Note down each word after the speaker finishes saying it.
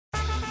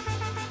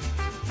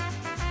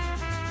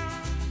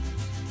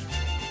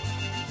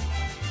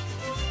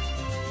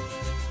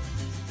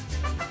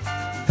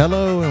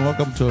Hello and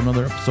welcome to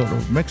another episode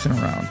of Mixing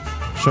Around,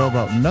 a show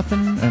about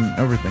nothing and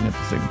everything at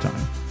the same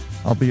time.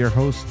 I'll be your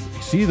host,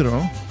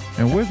 Isidro,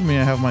 and with me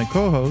I have my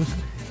co-host,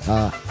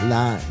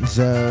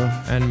 Lonzo.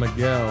 And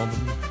Miguel,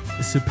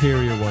 the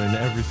superior one in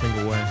every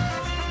single way.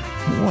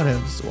 What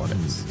is?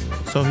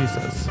 So he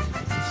says.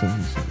 So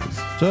he says.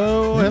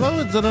 So, hello,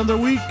 it's another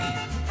week.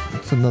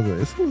 It's a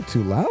little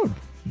too loud.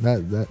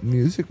 That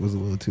music was a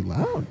little too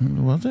loud.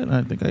 Was it?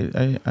 I think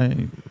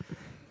I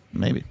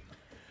maybe.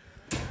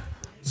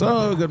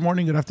 So, good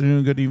morning, good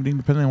afternoon, good evening,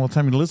 depending on what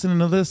time you're listening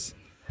to this.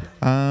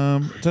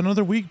 It's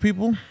another week,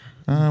 people.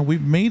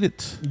 We've made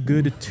it.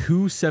 Good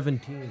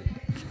 217.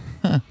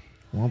 Womp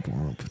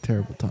womp.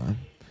 Terrible time.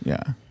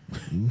 Yeah.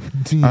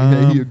 Do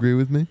you agree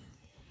with me?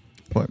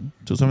 What?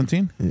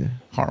 217? Yeah.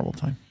 Horrible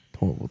time.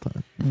 Horrible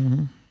time.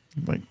 Mm-hmm.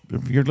 Like,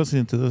 if you're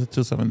listening to this at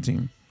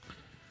 217,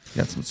 you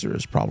got some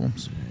serious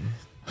problems.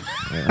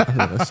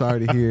 Yeah,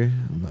 sorry to hear.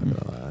 I'm not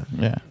gonna lie.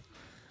 Yeah.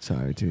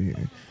 Sorry to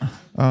hear.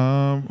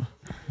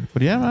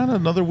 But yeah, man,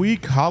 another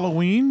week.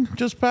 Halloween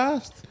just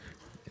passed.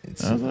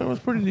 That was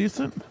pretty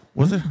decent.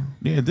 Was it?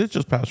 Yeah, it did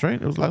just pass,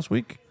 right? It was last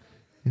week.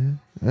 Yeah.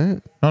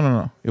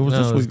 No. It was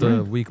this it was week. the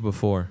Right? week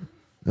before.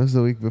 That was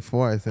the week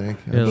before, I think.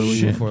 Yeah, the week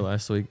Shit. before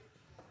last week.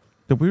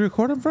 Did we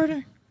record on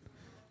Friday?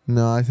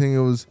 No, I think it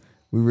was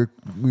we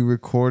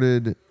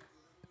recorded.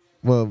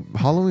 Well,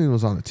 Halloween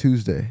was on a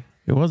Tuesday.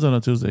 It was on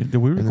a Tuesday. Did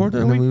we record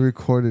that and week? then we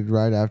recorded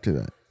right after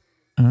that.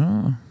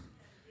 Oh.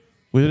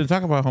 We didn't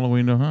talk about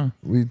Halloween though, huh?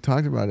 We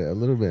talked about it a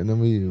little bit, and then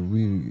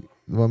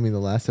the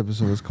last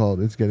episode was called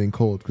 "It's Getting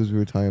Cold" because we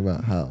were talking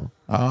about how.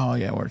 Oh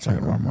yeah, we're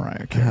talking about Mariah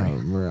How Carey.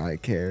 Mariah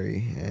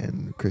Carey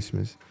and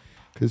Christmas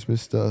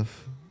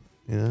stuff.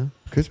 You know,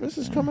 Christmas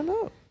is coming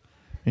up.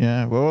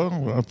 Yeah,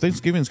 well,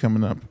 Thanksgiving's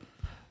coming up.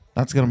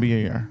 That's gonna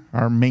be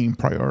our main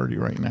priority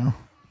right now.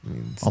 I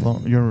mean,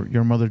 Although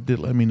your mother did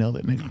let me know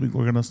that next week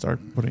we're gonna start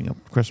putting up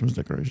Christmas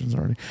decorations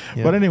already.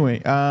 Yeah. But anyway,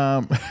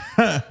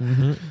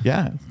 Mm-hmm.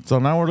 yeah. So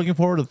now we're looking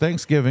forward to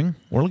Thanksgiving.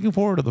 We're looking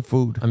forward to the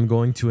food. I'm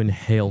going to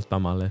inhale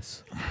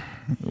tamales.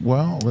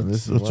 Well,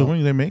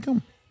 assuming they make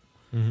them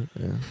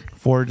Mm-hmm. yeah.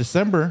 for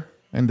December.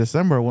 In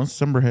December, once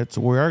December hits,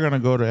 we are gonna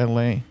go to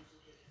LA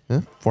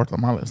Huh? for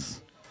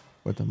tamales.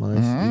 What the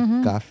money?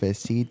 Mhm.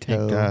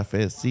 Cafecito.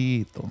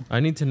 Cafecito. I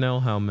need to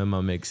know how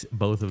Mema makes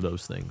both of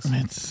those things.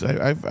 It's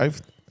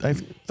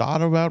I've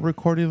thought about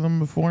recording them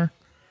before,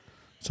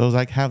 so it's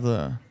like have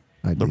the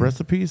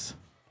recipes.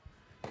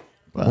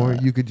 But Or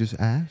you could just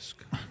ask.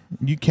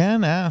 you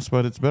can ask,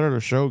 but it's better to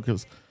show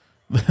because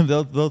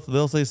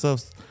they'll say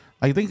stuff.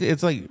 I think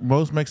it's like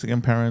most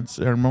Mexican parents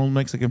or most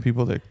Mexican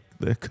people that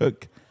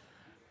cook.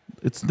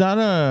 It's not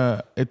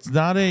a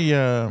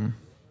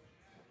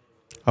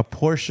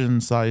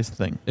portion size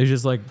thing. It's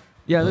just like,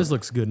 yeah, this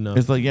looks good enough.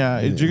 It's like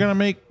you're gonna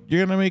make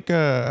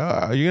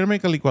a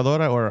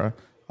licuadora or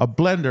a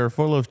blender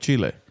full of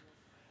chile,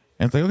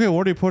 and it's like, okay,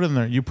 what do you put in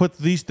there? You put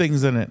these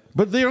things in it,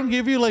 but they don't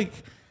give you like.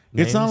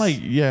 It's not like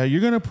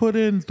you're gonna put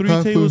in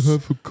Half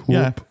a cup.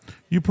 Yeah,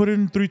 you put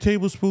in 3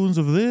 tablespoons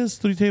of this,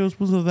 3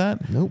 tablespoons of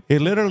that. Nope.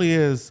 It literally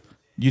is.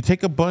 You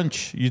take a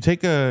bunch. You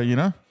take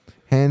Handful.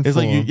 It's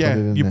like you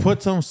there.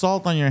 put some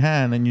salt on your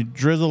hand and you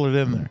drizzle it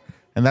in there,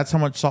 and that's how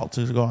much salt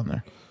to go on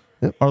there.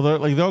 Yep. Or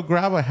they'll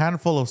grab a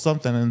handful of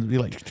something and be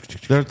like,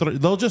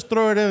 they'll just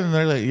throw it in and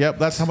they're like, yep,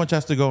 that's how much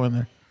has to go in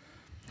there.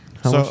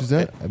 How much is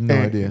that? I have no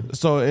idea.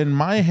 So in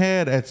my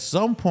head, at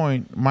some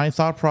point, my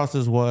thought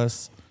process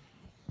was,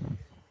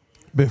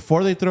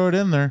 before they throw it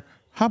in there,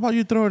 how about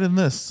you throw it in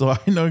this? So I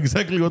know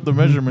exactly what the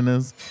measurement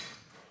is.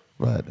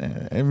 But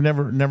I've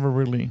never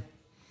really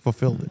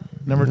fulfilled it.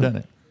 Never done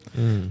it.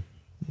 Mm.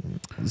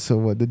 So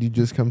what? Did you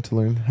just come to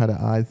learn how to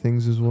eye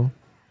things as well?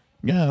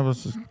 Yeah, it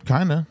was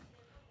kind of.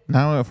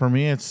 Now for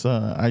me, it's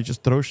I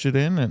just throw shit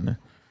in, and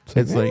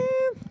it's like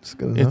it's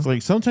good enough. it's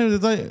like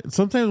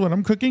sometimes when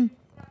I'm cooking.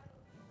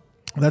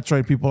 That's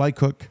right, people. I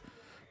cook,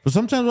 but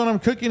sometimes when I'm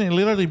cooking, it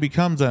literally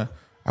becomes I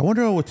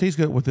wonder what would taste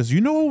good with this.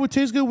 You know what would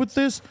taste good with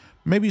this?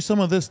 Maybe some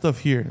of this stuff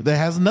here that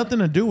has nothing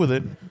to do with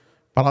it,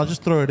 but I'll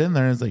just throw it in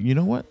there, and it's like, you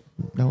know what?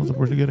 That was a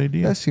pretty good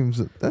idea. That seems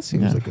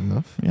like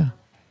enough. Yeah.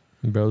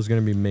 Bro's going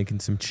to be making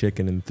some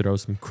chicken and throw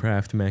some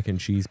Kraft mac and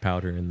cheese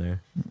powder in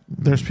there.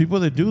 There's people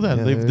that do that.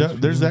 Yeah,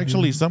 There's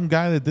actually some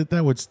guy that did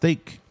that with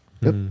steak.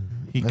 Yep. Mm.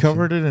 He That's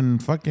covered it in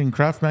fucking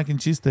Kraft mac and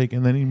cheese steak,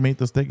 and then he made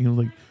the steak, and he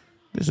was like,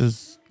 this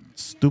is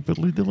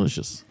stupidly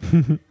delicious.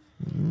 Maybe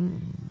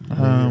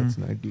that's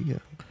an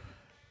idea.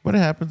 But it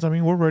happens. I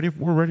mean, we're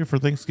ready for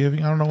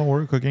Thanksgiving. I don't know what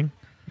we're cooking,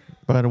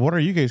 but what are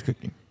you guys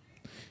cooking?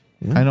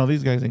 Yeah. I know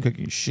these guys ain't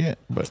cooking shit,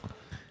 but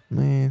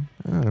Man,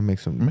 I gotta make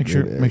some. make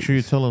sure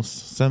you tell us,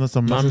 send us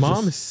some My messages.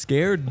 mom is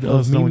scared Let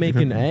us of know me what you're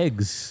making cooking.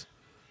 eggs.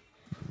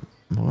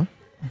 What?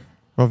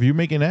 Of you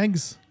making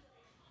eggs?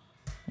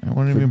 I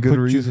wouldn't For even good put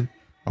reason.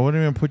 I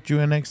wouldn't even put you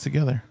and eggs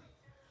together.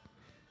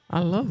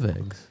 I love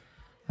eggs.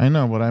 I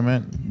know, but I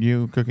meant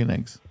you cooking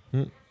eggs.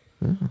 Yeah.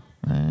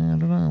 I don't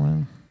know,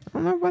 man. I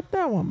don't know about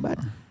that one, but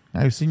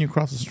I've seen you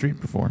cross the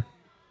street before.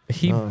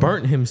 He Oh.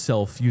 burnt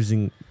himself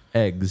using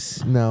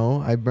eggs.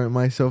 no, I burnt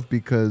myself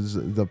because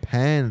the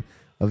pan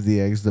of the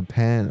eggs, the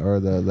pan or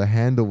the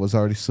handle was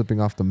already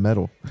slipping off the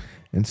metal,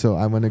 and so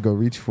I went to go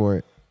reach for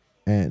it,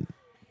 and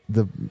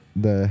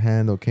the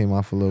handle came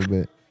off a little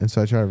bit, and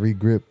so I tried to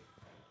re-grip,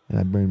 and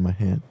I burned my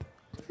hand.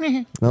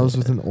 That was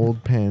with an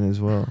old pan as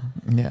well.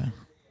 Yeah.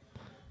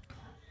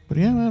 But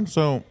yeah, man.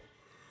 So,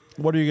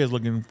 what are you guys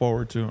looking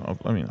forward to?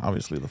 I mean,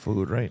 obviously the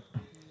food, right?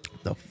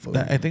 The food.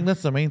 I think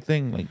that's the main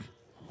thing. Like,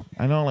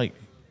 I know, like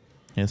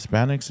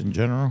Hispanics in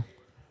general,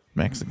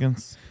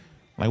 Mexicans,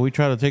 like we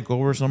try to take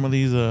over some of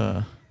these.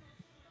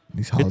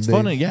 These holidays. It's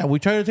funny, yeah. We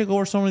try to take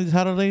over some of these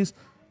holidays,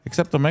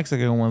 except the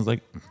Mexican ones,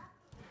 like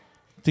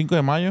Cinco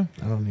de Mayo.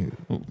 I don't hear.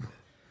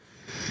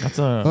 That's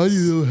How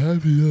you so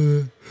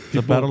happy?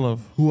 the battle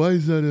of Why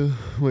is that?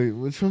 Wait,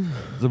 which one?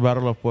 the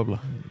battle of Puebla.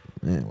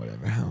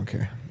 Whatever. I don't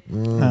care.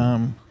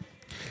 Um,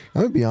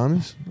 I'm gonna be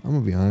honest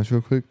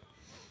real quick.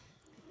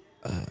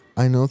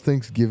 I know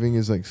Thanksgiving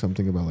is like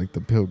something about like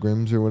the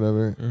pilgrims or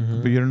whatever.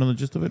 but you don't know the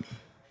gist of it.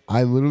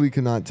 I literally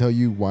cannot tell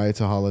you why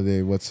it's a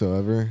holiday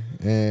whatsoever,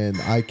 and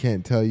I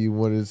can't tell you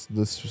what is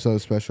so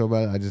special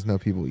about it. I just know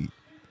people eat.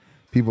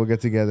 People get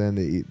together and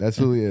they eat. That's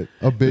really it.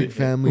 A big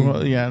family.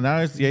 Well, yeah, now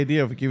it's the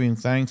idea of giving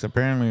thanks.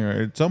 Apparently,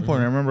 or at some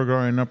point, I remember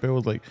growing up, it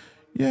was like,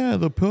 yeah,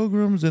 the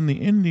Pilgrims and the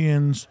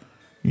Indians,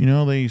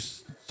 they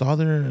saw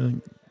their,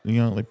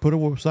 like put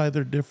aside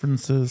their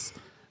differences,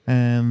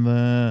 and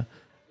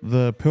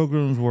the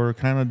Pilgrims were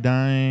kind of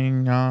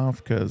dying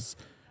off because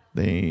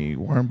they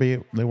weren't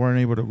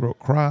able to grow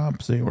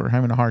crops. They were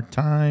having a hard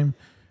time,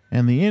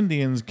 and the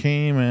Indians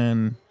came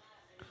and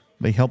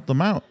they helped them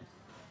out.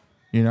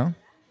 Yeah.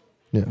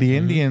 The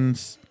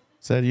Indians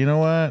said, "You know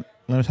what?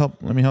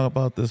 Let me help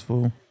out this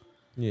fool."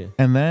 Yeah.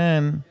 And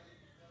then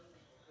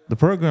the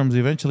Pilgrims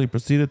eventually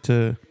proceeded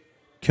to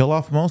kill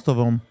off most of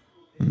them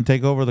and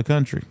take over the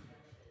country.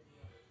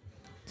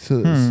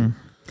 So to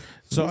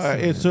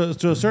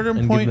a certain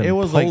And point, give them it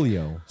was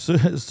polio.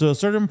 like so a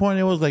certain point,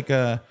 it was like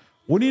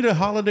we need a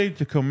holiday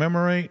to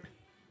commemorate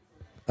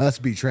us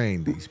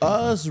betraying these people.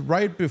 us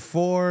right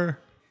before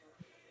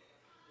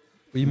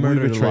We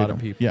murdered a betrayed lot them.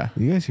 of people. Yeah,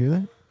 You guys hear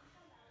that?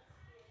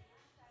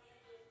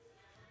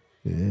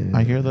 Yeah.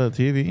 I hear the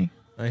TV.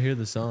 I hear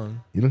the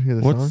song. You don't hear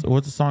the What's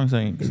song? the song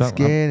saying? 'Cause It's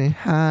getting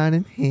hot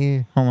in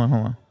here. Hold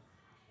on.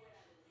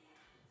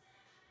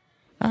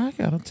 I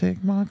gotta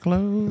take my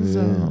clothes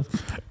Yeah.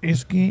 off.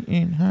 It's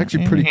getting hot.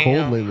 Actually, in pretty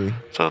here. cold lately.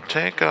 So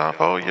take off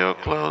all your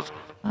clothes.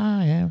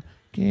 I am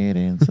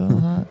getting so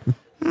hot.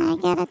 I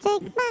gotta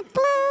take my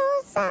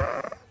clothes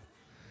off.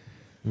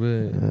 But,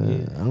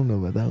 yeah. I don't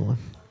know about that one.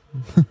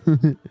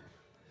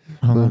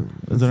 Hold on.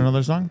 Is there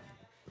another song?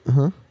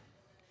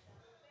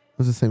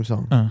 It's the same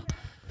song.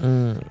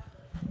 Damn,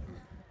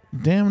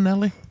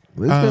 Nelly.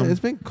 It's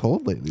been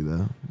cold lately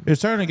though. It's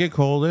starting to get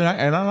cold, and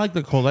I like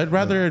the cold. I'd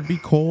rather it be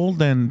cold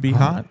than be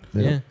hot.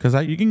 Yeah. Because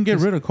you can get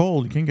rid of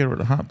cold. You can get rid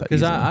of hot.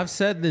 Because I've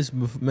said this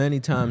many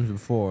times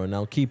before, and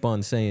I'll keep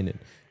on saying it.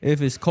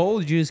 If it's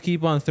cold, you just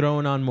keep on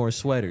throwing on more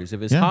sweaters.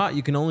 If it's hot,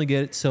 you can only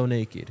get so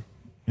naked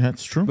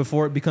That's true.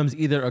 before it becomes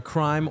either a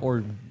crime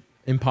or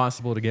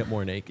impossible to get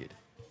more naked.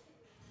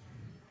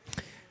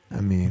 I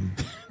mean,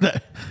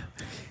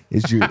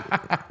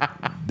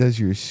 does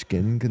your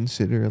skin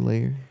consider a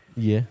layer?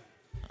 Yeah.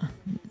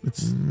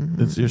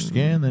 It's your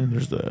skin, then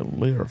there's the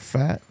layer of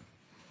fat.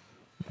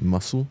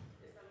 Muscle?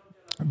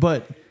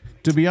 But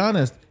to be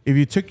honest, if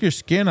you took your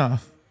skin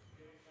off,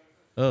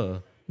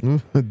 Don't.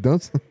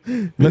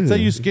 let's say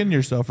you skin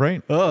yourself,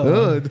 right?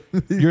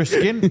 Your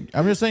skin,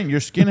 I'm just saying, your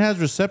skin has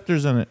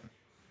receptors in it.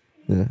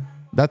 Yeah.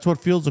 That's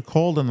what feels the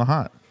cold and the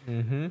hot.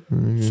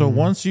 Mm-hmm. So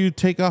once you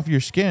take off your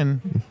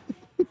skin,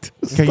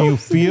 can you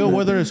feel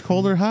whether it's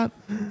cold or hot?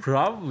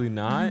 Probably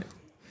not.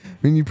 I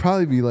mean, you'd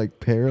probably be like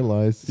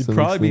paralyzed. to You'd some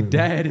probably be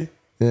extent. dead.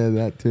 Yeah,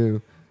 that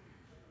too.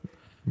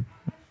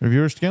 If you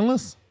were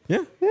skinless?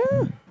 Yeah.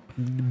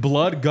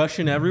 Blood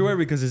gushing everywhere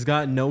because it's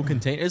got no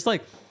container. It's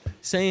like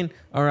saying,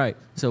 all right,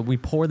 so we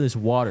pour this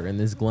water in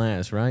this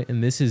glass, right?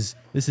 And this is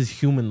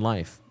human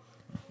life.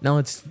 Now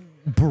let's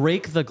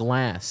break the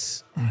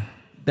glass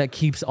that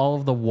keeps all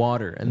of the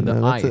water and the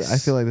ice. I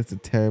feel like that's a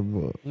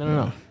terrible.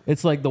 No.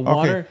 It's like the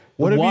water.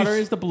 What The if you water s-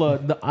 is the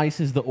blood. The ice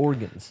is the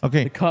organs.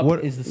 Okay. The cup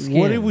what, is the skin.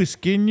 What if we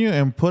skin you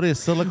and put a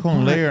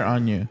silicone layer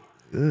on you?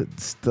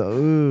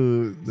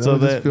 So So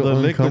that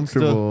feel the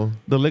uncomfortable.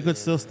 liquid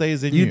still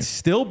stays in you. You'd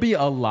still be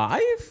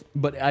alive,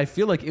 but I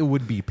feel like it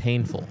would be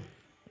painful.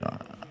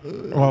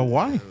 Well,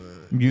 why?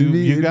 It'd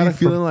be gotta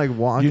feeling like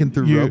walking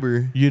through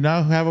rubber. You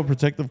now have a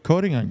protective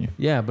coating on you,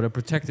 Yeah, but a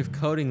protective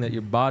coating that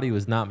your body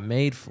was not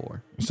made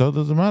for. so it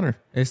doesn't matter.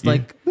 It's You-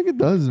 like I think it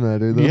does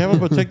matter though. You have a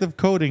protective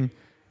coating,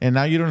 and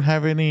now you don't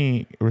have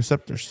any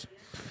receptors.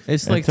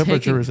 it's And like temperature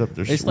taking,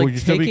 receptors. It's Would like you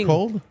still be taking-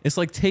 cold? It's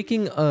like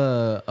taking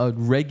a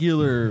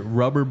regular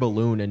rubber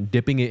balloon and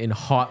dipping it in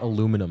hot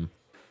aluminum.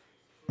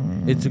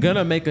 It's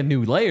gonna make a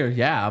new layer,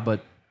 yeah,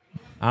 but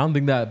I don't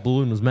think that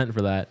balloon was meant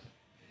for that.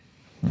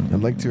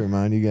 I'd like to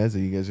remind you guys that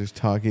you guys are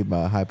talking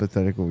about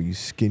hypothetical where you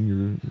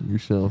skin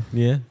yourself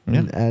Yeah.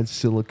 and add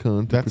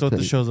silicone. To That's what the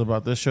protect- show's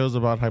about. This show's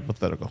about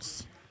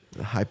hypotheticals.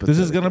 Hypotheticals. This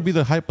is gonna be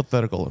the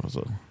hypothetical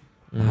episode.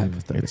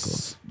 Hypotheticals.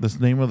 It's this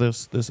name of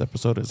this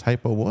episode is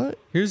Hypo what?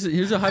 Here's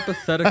a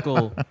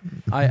hypothetical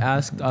I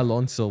asked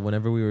Alonso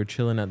whenever we were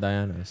chilling at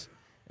Diana's,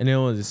 and it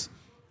was,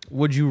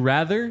 would you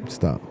rather?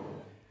 Stop.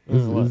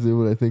 Is it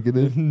what I think it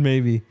is?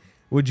 Maybe.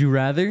 Would you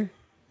rather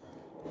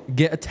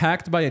get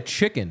attacked by a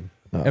chicken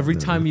every no.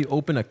 time you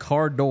open a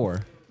car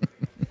door,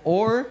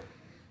 or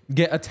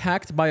get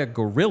attacked by a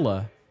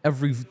gorilla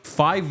every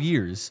 5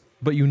 years,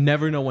 but you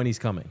never know when he's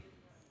coming?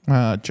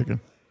 Chicken.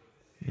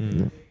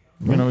 You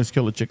can always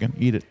kill a chicken.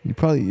 Eat it. You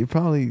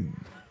probably.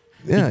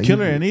 Yeah, You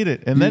kill it and eat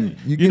it, and then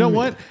you can- know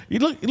what? You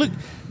look.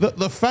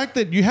 The fact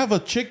that you have a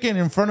chicken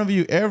in front of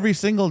you every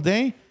single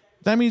day,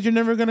 that means you're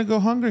never gonna go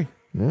hungry.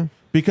 Yeah.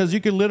 Because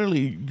you could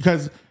literally,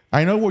 because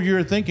I know what you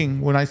were thinking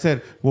when I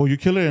said, well, you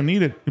kill it and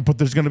eat it, but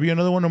there's going to be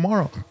another one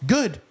tomorrow.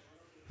 Good.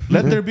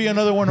 Let there be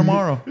another one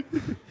tomorrow.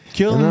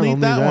 Kill and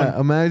eat that one.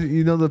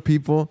 Imagine, the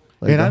people,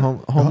 like And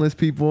the homeless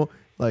people,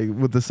 like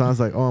with the signs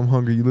like, oh, I'm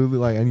hungry. You literally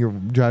like, and you're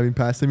driving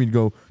past them, you'd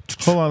go,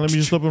 Hold on, let me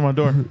just open my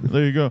door.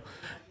 There you go.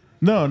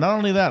 No, not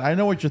only that, I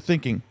know what you're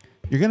thinking.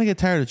 You're going to get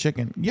tired of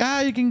chicken.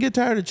 Yeah, you can get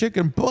tired of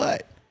chicken,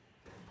 but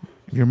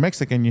if you're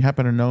Mexican, you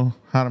happen to know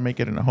how to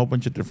make it in a whole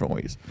bunch of different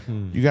ways.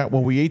 You got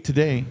what we ate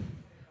today,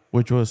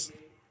 which was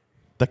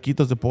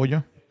taquitos de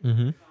pollo.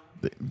 Mm-hmm.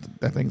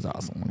 That thing's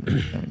awesome. I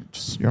mean,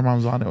 just, your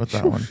mom's on it with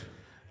that one.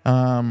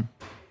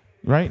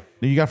 Right?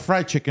 Then you got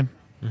fried chicken.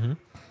 Mm-hmm.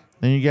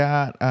 Then you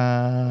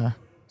got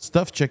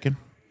stuffed chicken.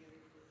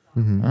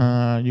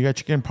 You got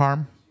chicken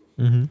parm.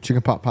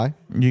 chicken pot pie.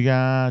 You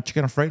got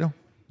chicken Alfredo.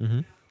 Mm-hmm.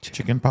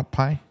 Chicken pot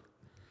pie.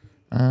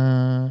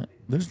 You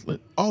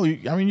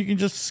can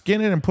just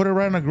skin it and put it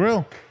right on a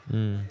grill.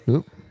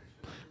 Oop.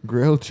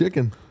 Grilled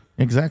chicken.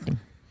 Exactly.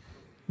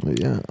 But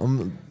yeah,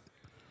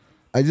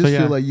 I just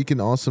feel like you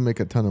can also make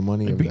a ton of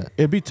money of that.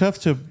 It'd be tough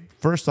to,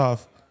 first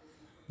off,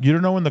 you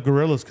don't know when the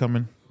gorilla's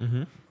coming.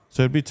 Mm-hmm.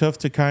 So it'd be tough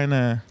to kind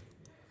of,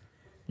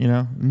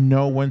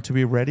 know when to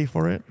be ready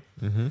for it.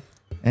 Mm-hmm.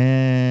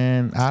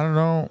 And I don't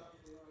know.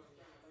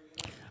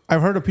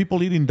 I've heard of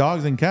people eating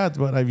dogs and cats,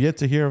 but I've yet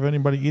to hear of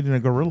anybody eating a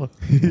gorilla.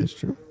 That's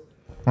true.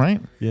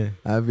 Right? Yeah.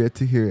 I've yet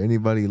to hear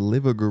anybody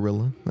live a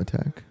gorilla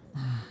attack.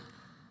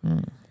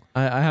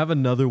 I have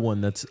another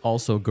one that's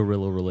also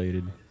gorilla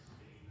related.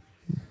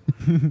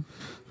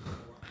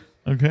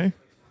 Okay.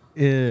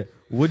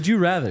 Would you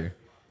rather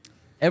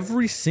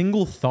every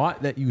single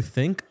thought that you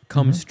think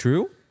comes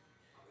true?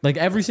 Like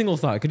every single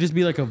thought. It could just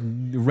be like a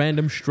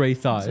random stray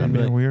thought. That'd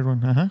be a weird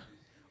one. Uh-huh.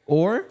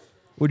 Or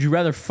would you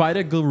rather fight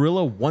a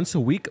gorilla once a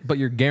week, but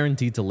you're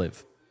guaranteed to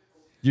live?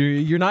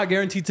 You're not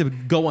guaranteed to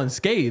go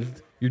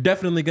unscathed. You're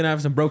definitely going to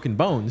have some broken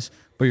bones,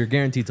 but you're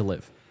guaranteed to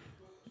live.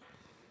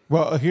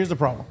 Well, here's the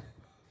problem.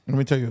 Let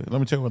me tell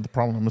you what the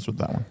problem is with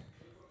that one.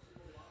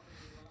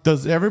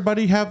 Does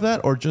everybody have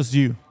that or just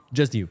you?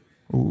 Just you.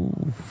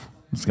 Ooh,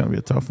 it's going to be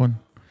a tough one.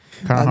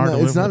 Kind of hard to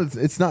live with.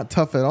 It's not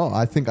tough at all.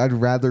 I think I'd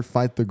rather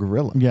fight the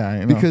gorilla. Yeah, I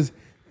know. Because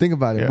think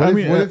about it. Yeah, What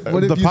if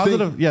the you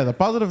positive? think, The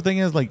positive thing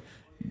is like,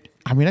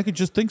 I could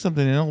just think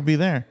something and it'll be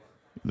there.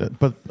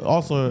 But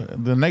also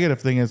the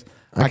negative thing is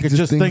I could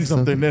just think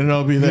something and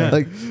it'll be there.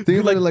 like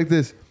think about it like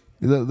this.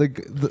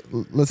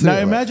 Let's say Now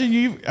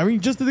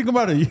imagine just to think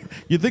about it.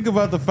 You think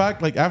about the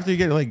fact like after you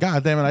get it, like,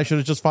 God damn it, I should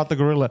have just fought the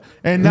gorilla,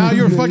 and now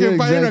you're fucking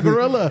fighting a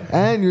gorilla,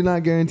 and you're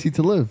not guaranteed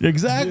to live.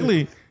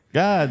 Exactly.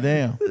 God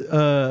damn.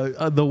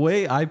 The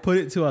way I put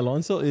it to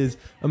Alonso is,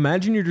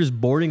 imagine you're just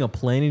boarding a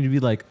plane and you'd be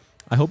like,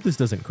 I hope this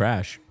doesn't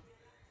crash.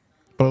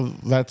 But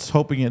that's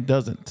hoping it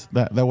doesn't.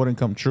 That wouldn't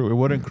come true. It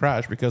wouldn't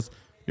crash because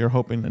you're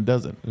hoping it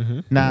doesn't. Mm-hmm.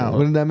 Now,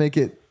 Wouldn't that make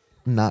it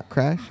not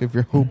crash if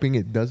you're hoping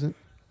it doesn't?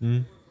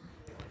 Mm.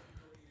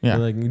 yeah.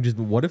 Like,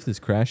 what if this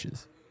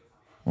crashes?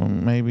 Well,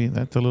 maybe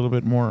that's a little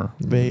bit more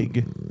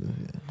vague.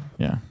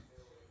 Yeah.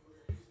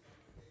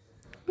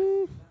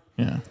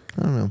 Yeah.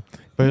 I don't know.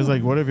 But it's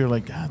like, what if you're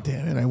like, God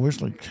damn it, I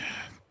wish like if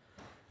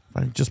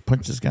I just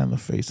punch this guy in the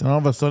face, and all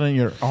of a sudden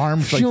your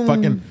arms like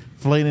fucking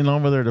flailing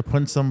over there to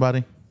punch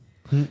somebody.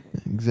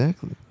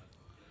 Exactly.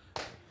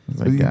 It's But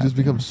like, you God just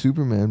become damn.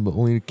 Superman, but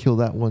only to kill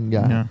that one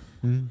guy. Yeah.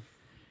 Mm.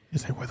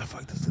 It's like, where the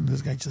fuck does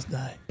this guy just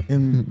die?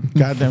 And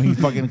goddamn, he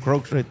fucking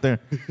croaks right there.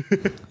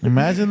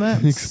 Imagine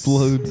that. He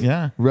explodes.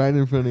 Yeah. Right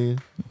in front of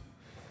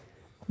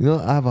you.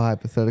 I have a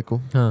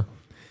hypothetical. Huh.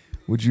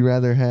 Would you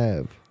rather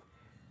have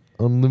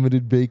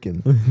unlimited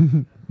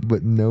bacon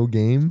but no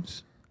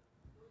games,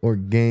 or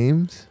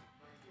games,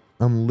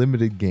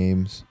 unlimited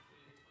games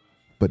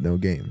but no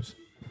games?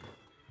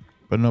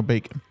 But no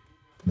bacon.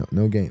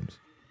 No games.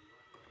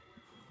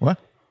 What?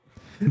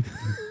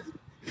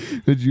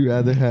 Would you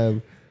rather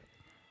have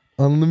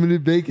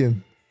unlimited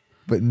bacon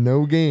but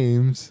no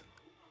games,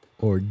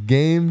 or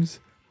games,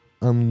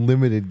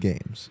 unlimited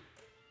games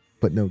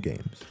but no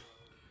games?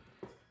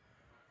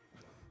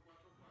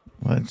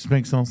 Well, that just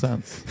makes no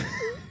sense.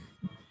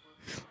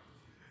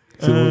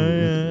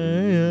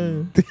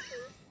 So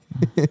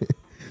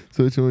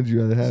which one would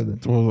you rather have then?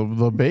 Well,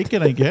 the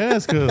bacon, I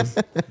guess, because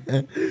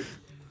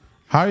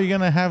how are you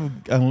going to have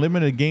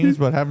unlimited games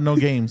but have no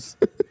games?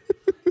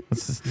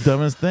 That's the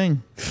dumbest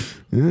thing.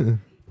 Yeah.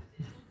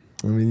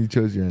 I mean, you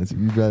chose your answer.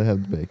 You'd rather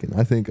have the bacon.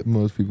 I think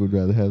most people would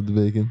rather have the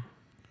bacon.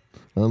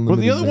 Well,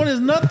 the other one is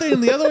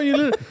nothing. The other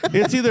one,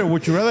 it's either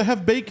would you rather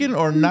have bacon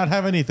or not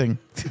have anything.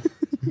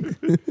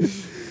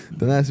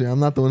 Then answer. I'm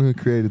not the one who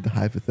created the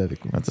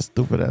hypothetical. That's a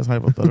stupid ass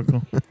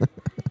hypothetical.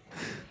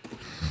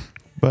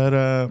 But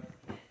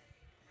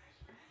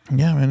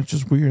yeah, man, it's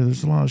just weird.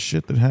 There's a lot of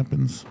shit that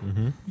happens.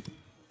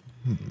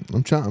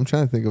 I'm trying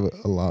to think of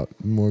a lot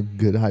more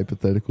good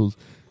hypotheticals.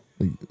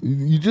 Like,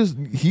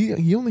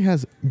 he only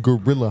has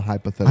gorilla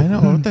hypotheticals. I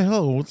know, what the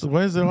hell?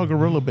 Why is it all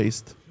gorilla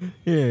based?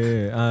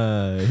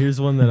 Yeah.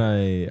 Here's one that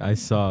I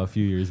saw a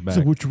few years back.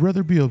 So would you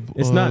rather be a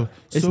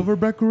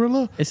silverback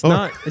gorilla? It's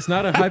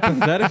not a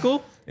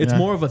hypothetical. It's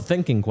more of a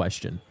thinking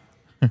question.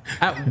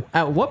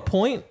 At what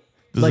point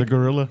Does a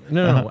gorilla?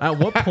 No. At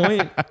what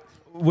point,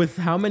 with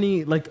how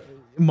many like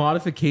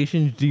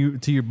modifications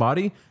to your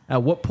body?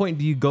 At what point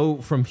do you go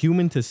from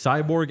human to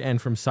cyborg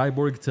and from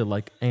cyborg to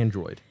like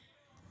android?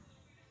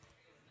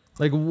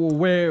 Like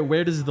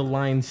where does the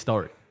line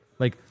start?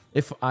 Like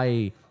if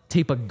I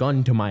tape a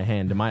gun to my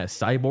hand, am I a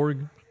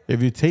cyborg?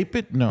 If you tape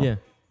it, no. Yeah.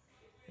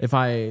 If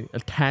I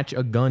attach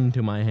a gun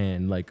to my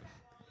hand, like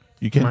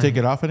you can't take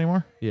it off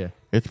anymore. Yeah.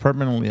 It's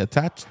permanently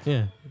attached.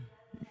 Yeah.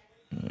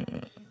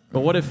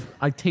 But what if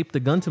I tape the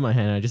gun to my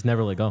hand and I just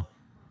never let go?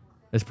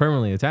 It's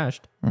permanently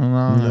attached.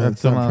 No, that's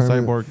still not a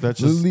cyborg. That's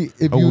just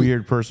a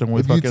weird person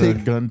with fucking a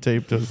gun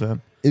taped to his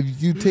head.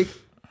 If you take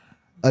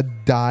a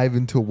dive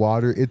into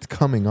water, it's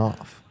coming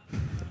off.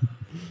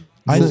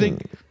 I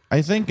think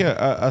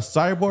a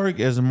cyborg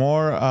is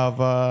more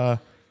of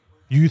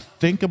you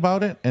think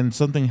about it and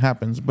something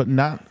happens, but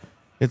not.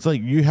 It's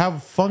like you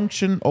have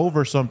function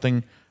over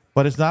something,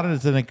 but it's not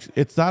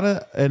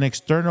an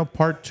external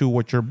part to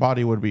what your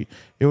body would be.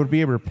 It would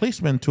be a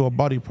replacement to a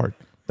body part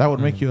that would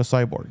make you a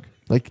cyborg.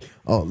 Like,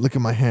 oh, look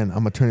at my hand. I'm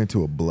gonna turn it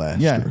into a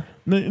blaster. Yeah.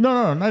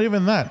 No, not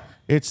even that.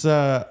 It's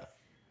well,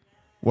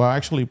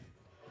 actually,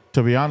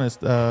 to be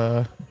honest,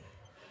 with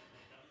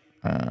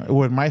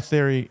my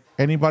theory,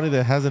 anybody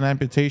that has an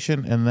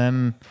amputation and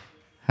then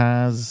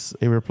has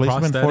a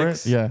replacement for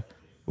it, yeah,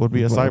 would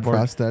be a cyborg.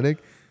 Prosthetic?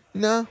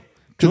 No.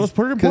 To those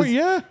certain point,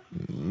 yeah.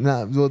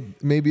 Nah, well,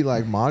 maybe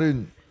like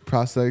modern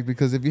prosthetic,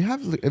 because if you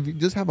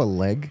just have a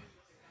leg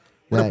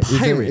that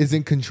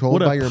isn't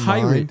controlled by your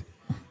mind,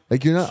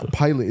 like you're not a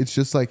pilot. It's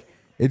just like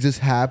it just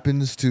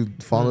happens to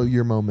follow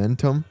your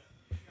momentum.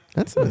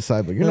 That's not a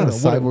cyborg. You're not a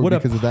cyborg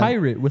because of that. Would a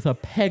pirate with a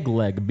peg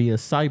leg be a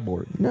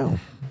cyborg? No.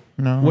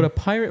 Would a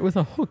pirate with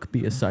a hook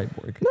be a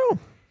cyborg? No.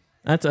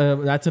 That's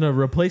a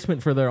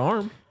replacement for their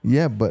arm.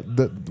 Yeah, but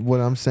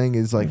what I'm saying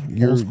is like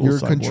you're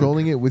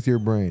controlling it with your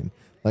brain.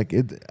 Like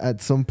it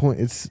at some point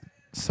it's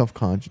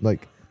self-conscious.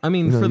 Like I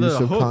mean, for the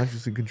hook,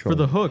 control. For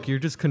the hook, you're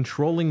just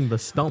controlling the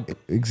stump.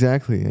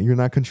 Exactly. You're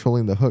not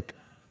controlling the hook.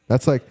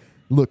 That's like,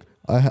 look,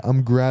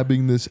 I'm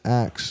grabbing this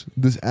axe.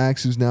 This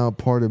axe is now a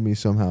part of me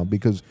somehow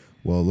because,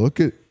 well, look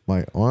at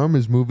my arm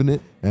is moving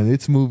it and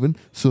it's moving.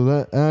 So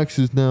that axe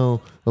is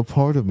now a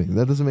part of me.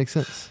 That doesn't make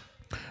sense.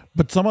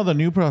 But some of the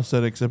new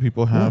prosthetics that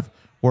people have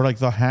where like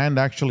the hand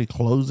actually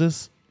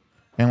closes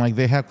and like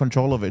they have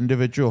control of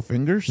individual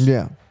fingers.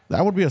 Yeah.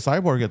 That would be a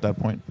cyborg at that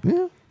point.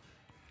 Yeah.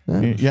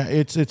 Yeah,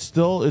 it's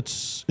still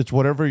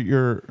whatever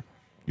your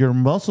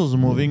muscles are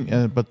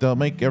moving, but they'll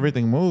make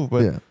everything move.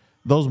 But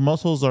those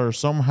muscles are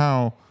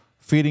somehow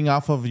feeding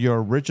off of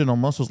your original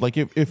muscles. Like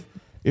if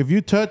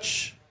you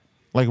touch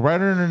like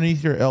right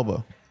underneath your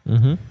elbow,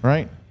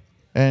 right,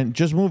 and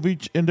just move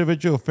each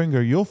individual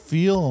finger, you'll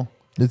feel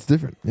it's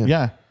different.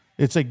 Yeah,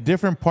 it's like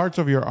different parts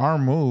of your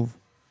arm move,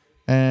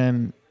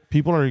 and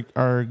people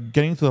are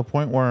getting to the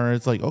point where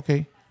it's like,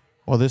 okay,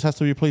 well, this has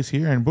to be placed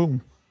here, and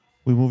boom.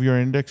 We move your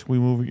index. We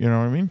move, you know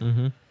what I mean?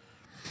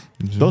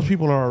 Mm-hmm. Those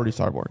people are already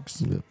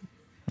cyborgs.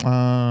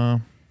 Yeah.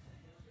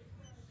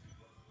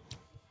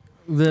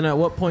 Then at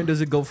what point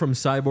does it go from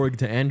cyborg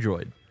to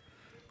android?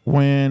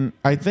 When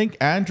I think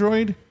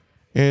android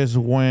is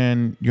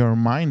when your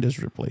mind is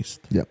replaced.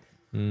 Yep.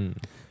 I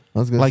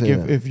was gonna like say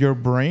if your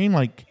brain,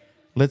 like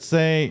let's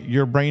say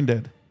you're brain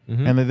dead,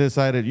 and they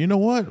decided, you know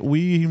what,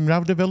 we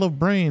have developed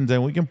brains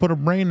and we can put a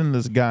brain in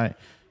this guy,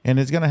 and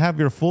it's gonna have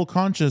your full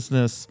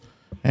consciousness.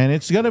 And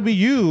it's gonna be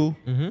you,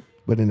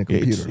 but in a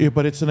computer.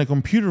 But it's in a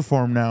computer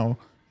form now,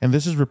 and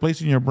this is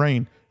replacing your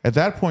brain. At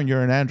that point,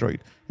 you're an android.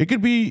 It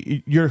could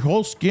be your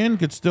whole skin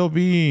could still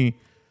be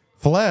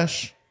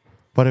flesh,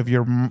 but if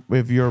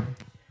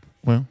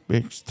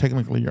it's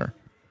technically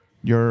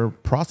your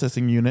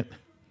processing unit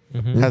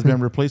has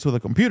been replaced with a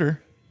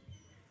computer,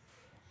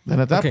 then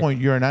at that point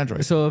you're an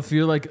android. So if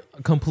you're like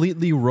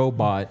completely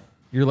robot.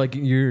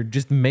 You're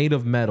just made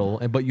of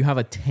metal, but you have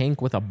a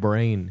tank with a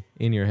brain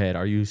in your head.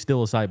 Are you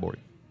still a cyborg,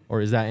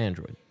 or is that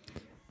android?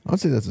 I'd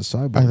say that's a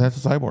cyborg.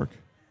 That's a cyborg.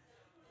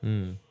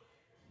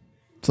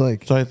 It's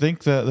like so. I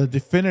think the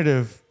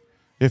definitive,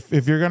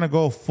 if you're gonna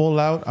go full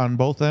out on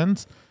both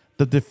ends,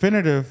 the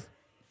definitive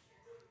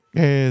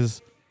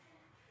is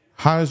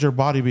how is your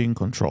body being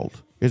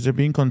controlled? Is it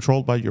being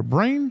controlled by your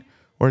brain,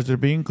 or is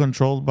it being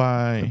controlled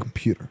by a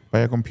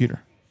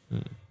computer?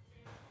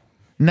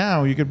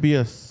 Now you could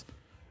be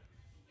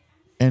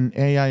an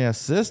AI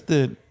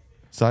assisted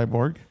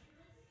cyborg.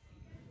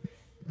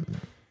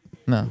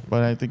 No,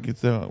 but I think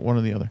it's one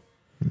or the other.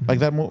 Like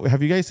that.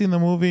 Have you guys seen the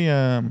movie?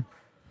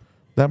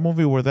 That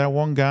movie where that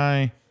one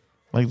guy,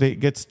 like, they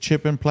gets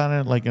chip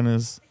implanted like in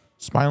his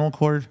spinal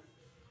cord,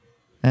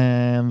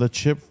 and the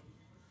chip,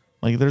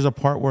 like, there's a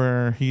part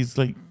where he's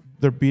like,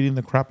 they're beating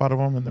the crap out of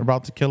him and they're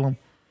about to kill him,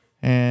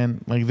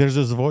 and like there's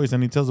this voice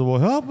and he tells the boy,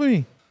 "Help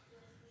me!"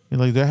 He's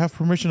like, "Do I have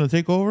permission to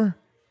take over?"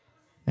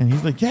 And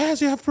he's like,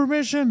 "Yes, you have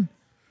permission."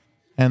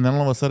 And then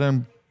all of a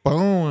sudden,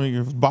 boom,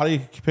 your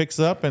body picks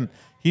up and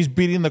he's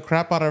beating the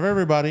crap out of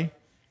everybody.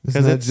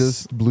 Isn't that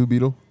just Blue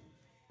Beetle?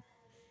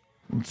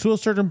 To a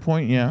certain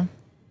point, yeah.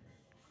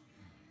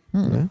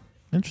 Yeah.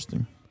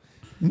 Interesting.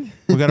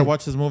 We got to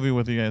watch this movie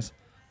with you guys.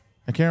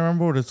 I can't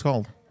remember what it's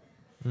called.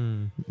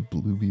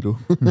 Blue Beetle.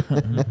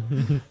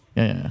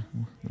 Yeah.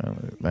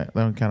 That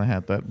one kind of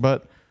had that,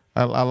 but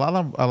a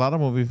lot of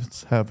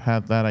movies have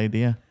had that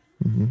idea.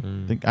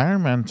 I think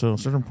Iron Man, to a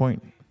certain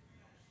point,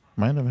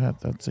 might have had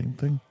that same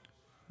thing.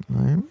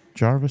 Iron?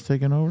 Jarvis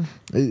taking over.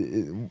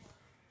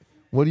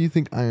 What do you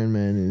think Iron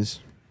Man is?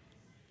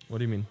 What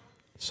do you mean?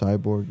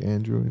 Cyborg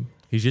android.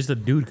 He's just a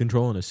dude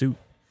controlling a suit.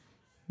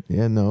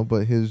 Yeah, no,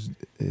 but his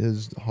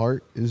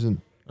heart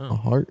isn't a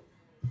heart.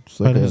 It's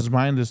But his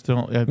mind is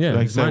still. Like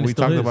I his said, mind we is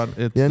still talked his. about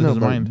it's yeah, no, his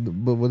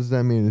mind. but what does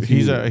that mean? Is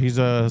He's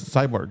a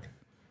cyborg.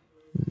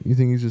 You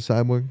think he's a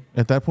cyborg?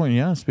 At that point,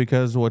 yes,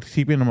 because what's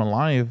keeping him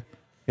alive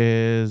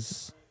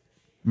is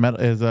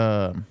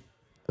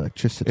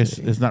Electricity.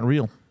 it's not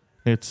real.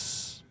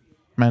 It's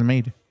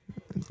man-made.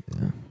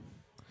 Yeah.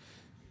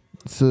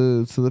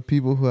 So the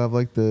people who have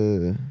like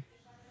the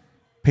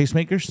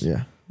Pacemakers.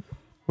 yeah.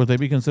 Would they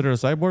be considered a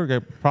cyborg?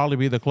 It'd probably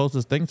be the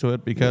closest thing to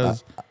it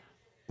because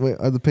Wait,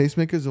 are the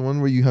pacemakers the one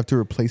where you have to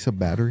replace a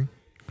battery?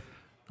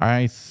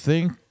 I'm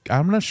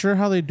not sure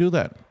how they do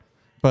that,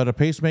 but a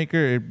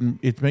pacemaker,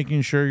 it's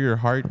making sure your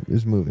heart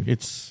Is moving.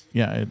 it's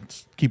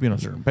keeping a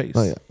certain pace.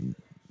 Oh yeah.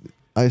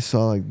 I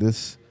saw like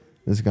this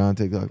guy on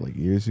TikTok like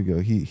years ago.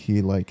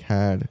 He like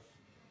had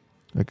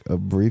like a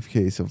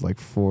briefcase of like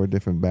 4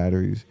 different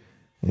batteries,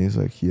 and he's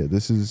like, yeah,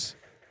 this is.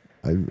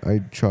 I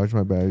charge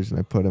my batteries and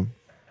I put them,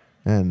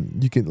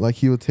 and you can like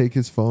he will take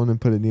his phone and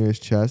put it near his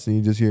chest, and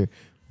you just hear,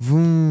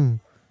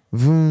 vroom,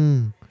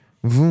 vroom,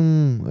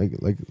 vroom,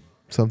 like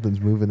something's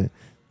moving it.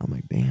 I'm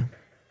like, damn.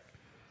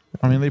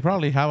 I mean, they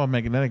probably have a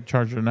magnetic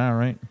charger now,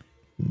 right?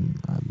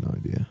 I have no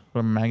idea. Put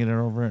a magnet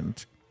over it, and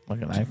it's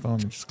like an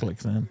iPhone, it just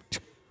clicks in.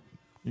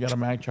 You got a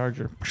mag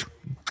charger.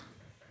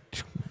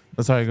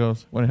 That's how it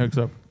goes when it hooks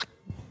up.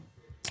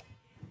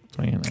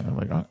 So,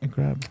 like, oh, and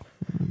grab.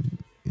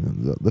 You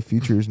know, the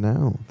future is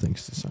now,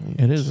 thanks to science.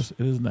 It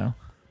is now.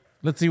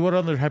 Let's see what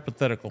other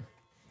hypothetical.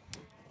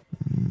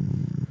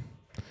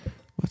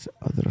 What's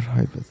other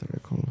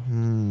hypothetical?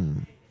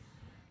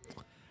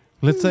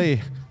 Let's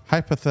say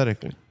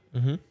hypothetically,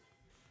 Mm-hmm.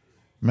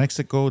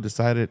 Mexico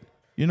decided,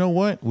 you know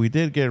what? We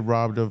did get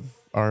robbed of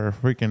our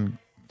freaking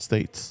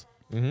states,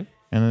 Mm-hmm. and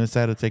then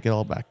decided to take it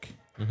all back.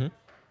 Mm-hmm.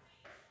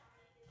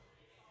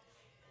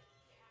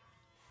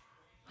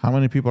 How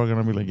many people are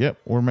gonna be like, "Yep,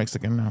 we're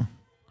Mexican now"?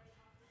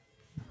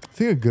 I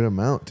think a good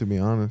amount, to be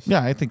honest.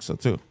 Yeah, I think so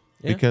too.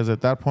 Yeah. Because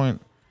at that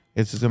point,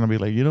 it's just gonna be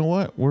like, you know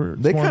what?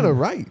 They kind of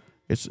right.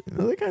 It's You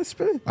know, they kind of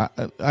spit.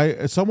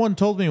 I someone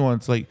told me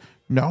once, like,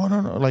 no,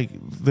 like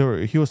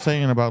he was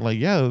saying about like,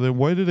 yeah, then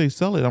why did they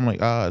sell it? I'm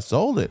like,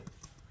 sold it.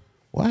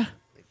 What?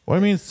 What do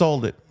you mean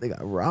sold it? They got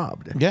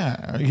robbed.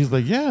 Yeah, he's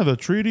like, yeah, the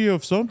Treaty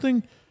of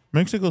something,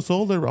 Mexico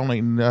sold it. I'm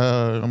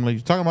like, you're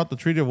talking about the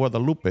Treaty of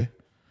Guadalupe,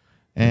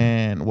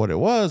 and what it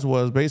was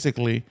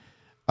basically,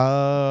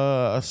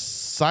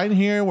 sign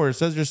here where it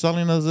says you're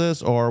selling us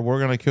this, or we're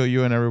gonna kill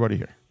you and everybody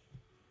here.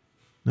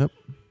 Yep.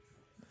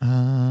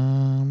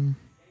 Um,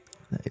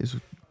 That is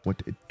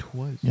what it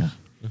was. yeah,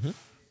 Mm-hmm.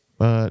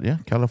 but yeah,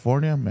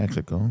 California,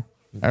 Mexico,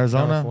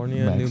 Arizona,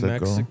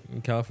 Mexico.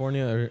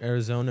 California,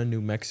 Arizona, New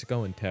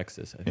Mexico, and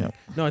Texas. I think.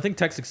 Yeah. No, I think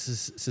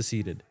Texas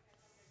seceded.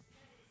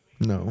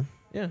 No.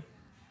 Yeah,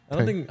 I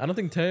don't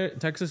think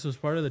Texas was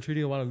part of the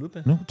Treaty of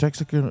Guadalupe. No,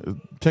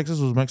 Texas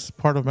was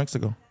part of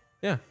Mexico.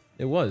 Yeah,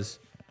 it was.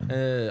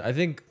 I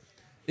think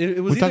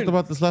it was. We talked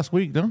about this last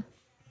week, no?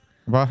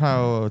 About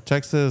how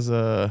Texas,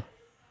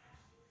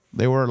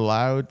 they were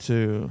allowed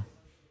to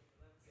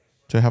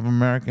have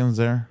Americans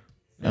there,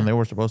 and they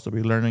were supposed to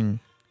be learning.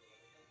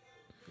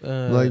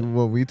 Like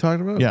what we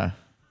talked about? Yeah,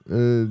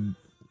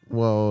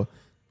 Well,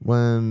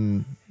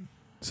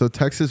 so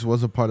Texas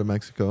was a part of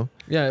Mexico.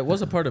 Yeah, it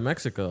was a part of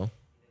Mexico,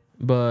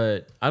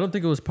 but I don't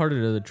think it was part of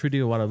the Treaty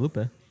of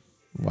Guadalupe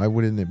Why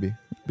wouldn't it be?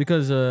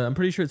 because I'm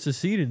pretty sure it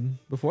seceded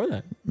before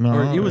that. no,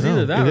 Or it was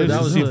either that or it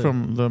that was seceded the-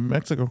 from the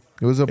Mexico.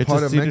 It was a It's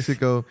part of seceded-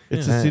 Mexico. It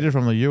Yeah. seceded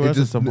from the U.S.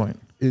 just- at some point.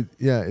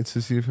 It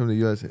seceded from the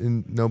U.S.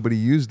 and nobody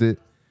used it.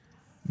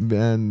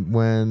 And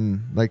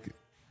when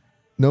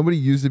nobody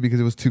used it because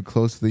it was too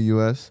close to the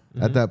U.S.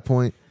 Mhm. at that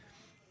point.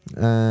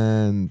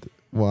 And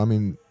well, I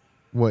mean,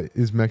 what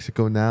is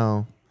Mexico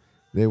now?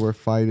 They were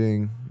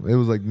fighting. It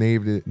was like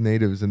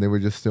natives, and they were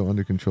just still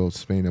under control of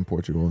Spain and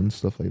Portugal and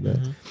stuff like that.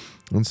 Mhm.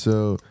 And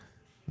so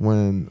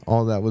when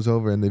all that was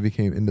over and they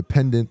became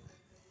independent,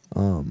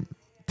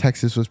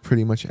 Texas was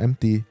pretty much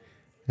empty,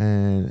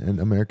 and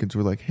Americans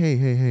were like,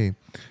 hey,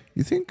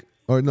 you think?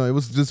 Or no, it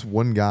was just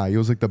one guy. He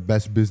was like the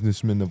best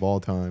businessman of all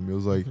time. It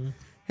was like,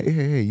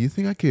 hey, you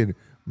think I could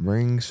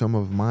bring some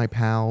of my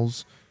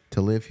pals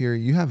to live here?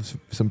 You have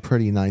some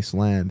pretty nice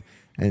land,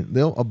 and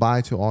they'll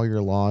abide to all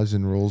your laws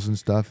and rules and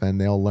stuff, and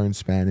they'll learn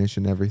Spanish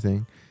and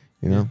everything,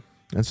 you know?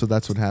 And so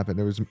that's what happened.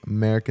 There was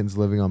Americans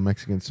living on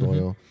Mexican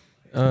soil.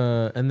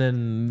 And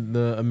then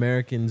the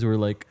Americans were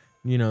like,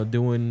 you know,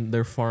 doing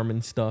their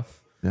farming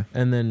stuff. Yeah.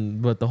 And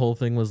then, but the whole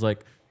thing was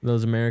like,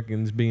 those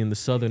Americans, being the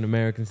Southern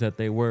Americans that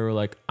they were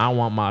like, I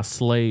want my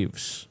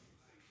slaves.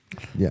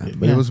 Yeah,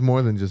 but it was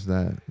more than just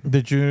that.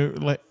 Did you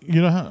like?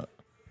 You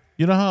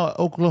know how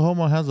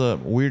Oklahoma has a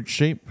weird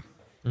shape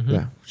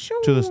Yeah.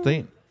 to the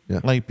state. Yeah.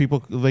 Like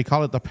people, they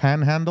call it the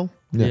Panhandle.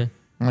 Yeah.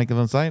 Like on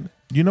the side.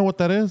 Do you know what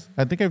that is?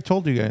 I think I've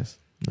told you guys.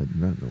 I do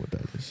not know what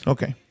that is.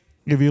 Okay.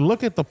 If you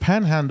look at the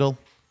Panhandle,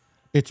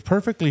 it's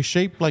perfectly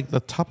shaped like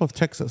the top of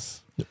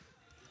Texas. Yep.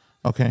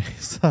 Okay,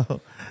 so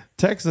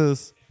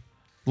Texas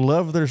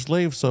loved their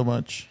slaves so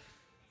much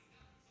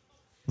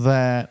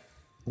that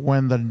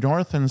when the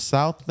North and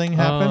South thing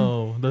happened,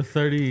 Oh, the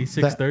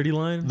 3630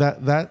 line?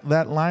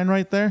 that line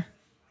right there,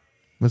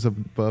 Was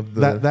above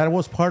the that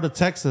was part of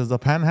Texas. The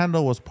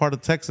Panhandle was part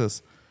of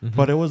Texas,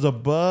 but it was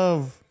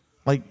above,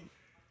 like,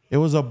 it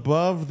was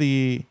above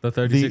the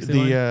 3630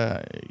 line?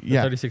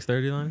 yeah,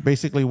 3630 line?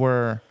 basically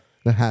where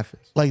the half is.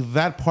 like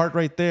that part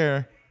right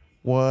there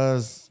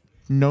was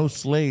no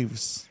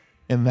slaves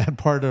in that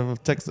part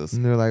of Texas.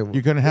 And they're like,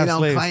 You couldn't have we don't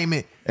slaves. claim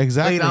it.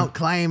 Exactly. We don't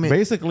claim it.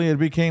 Basically, it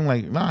became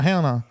like, nah,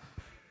 hell no.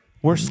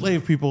 We're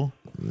slave people.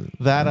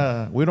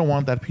 That we don't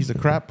want that piece of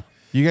crap.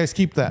 You guys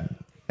keep that.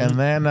 And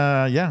then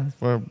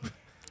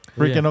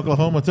freaking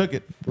Oklahoma took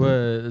it.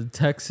 Well,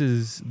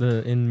 Texas,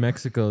 in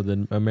Mexico,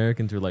 the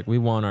Americans were like, we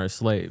want our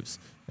slaves.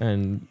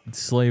 And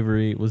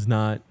slavery was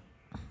not,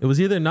 it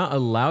was either not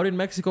allowed in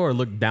Mexico or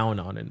looked down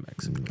on in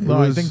Mexico. No,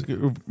 was- I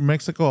think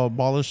Mexico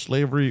abolished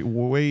slavery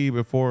way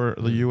before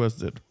the U.S.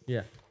 did.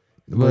 Yeah.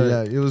 But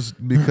yeah, it was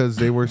because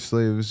they were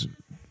slaves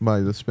by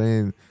the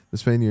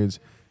Spaniards,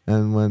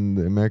 and when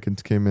the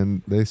Americans came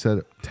in, they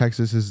said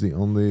Texas is the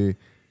only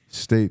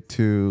state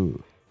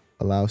to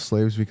allow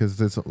slaves because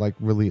it's like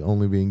really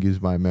only being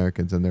used by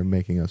Americans, and they're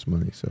making us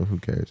money, so who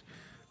cares?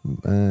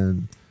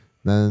 And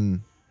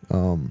then,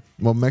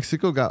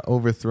 Mexico got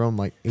overthrown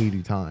like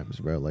 80 times,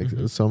 bro. Like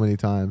so many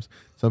times.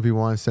 Some people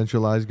wanted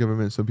centralized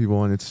government, some people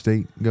wanted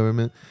state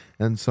government,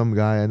 and some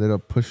guy ended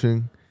up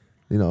pushing,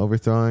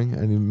 overthrowing,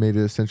 and he made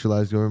it a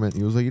centralized government.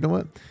 He was like, you know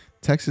what?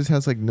 Texas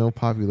has like no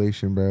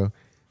population, bro.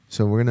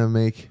 So we're gonna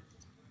make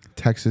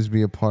Texas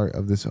be a part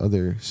of this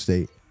other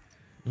state.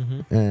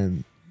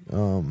 And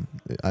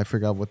I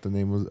forgot what the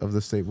name of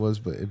the state was,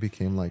 but it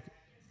became like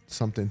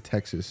something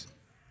Texas,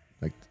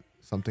 like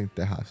something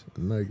Tejas,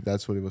 like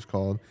that's what it was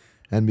called.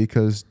 And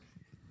because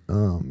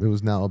it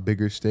was now a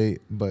bigger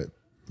state, but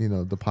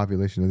the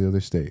population of the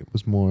other state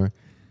was more,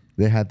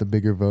 they had the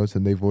bigger votes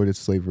and they voted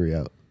slavery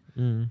out.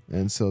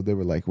 And so they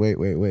were like, wait,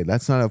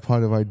 that's not a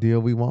part of our deal.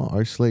 We want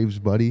our slaves,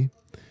 buddy.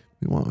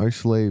 We want our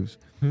slaves.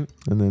 And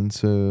then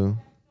so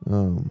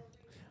I'm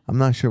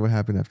not sure what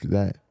happened after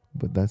that,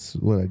 but that's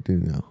what I do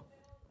know.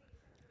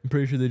 I'm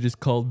pretty sure they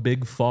just called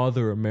Big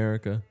Father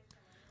America.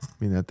 I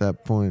mean, at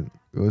that point,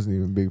 it wasn't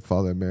even Big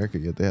Father America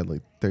yet. They had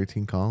like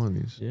 13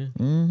 colonies. Yeah.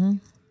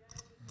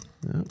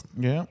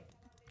 Yeah.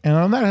 And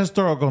on that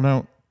historical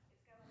note,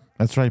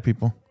 that's right,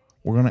 people.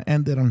 We're going to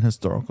end it on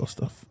historical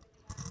stuff.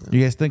 You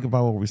guys think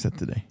about what we said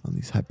today. On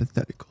these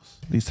hypotheticals.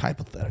 These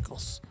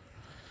hypotheticals.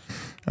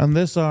 And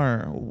this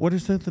are, what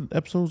is it the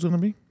episode's going to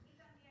be?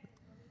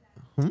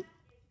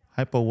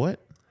 Hypo what?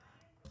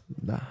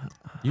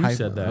 You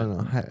said that. I don't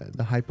know.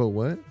 The hypo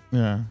what?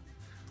 Yeah.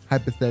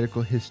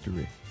 Hypothetical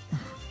history.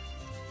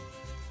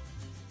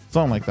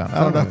 Something like that.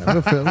 I don't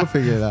know. We'll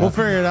figure it out. We'll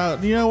figure it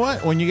out. You know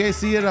what? When you guys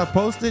see it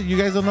posted, you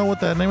guys don't know what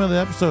the name of the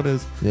episode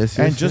is. Yes,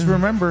 and just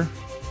remember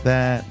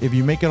that if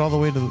you make it all the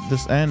way to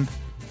this end,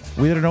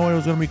 we didn't know what it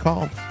was going to be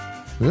called.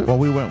 Yep. Well,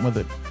 we went with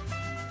it.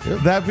 Yep.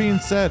 That being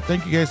said,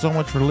 thank you guys so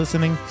much for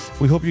listening.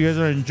 We hope you guys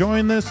are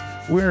enjoying this.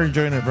 We're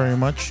enjoying it very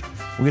much.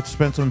 We get to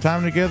spend some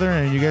time together,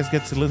 and you guys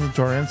get to listen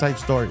to our inside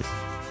stories.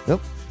 Yep.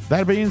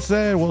 That being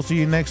said, we'll see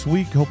you next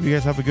week. Hope you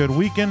guys have a good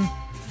weekend.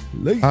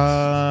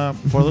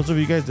 For those of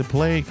you guys that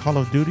play Call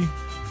of Duty,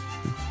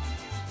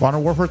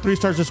 Modern Warfare 3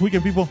 starts this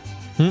weekend, people.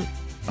 All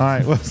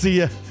right, we'll see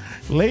you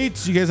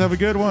late. You guys have a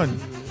good one.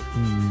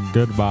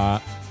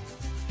 Goodbye.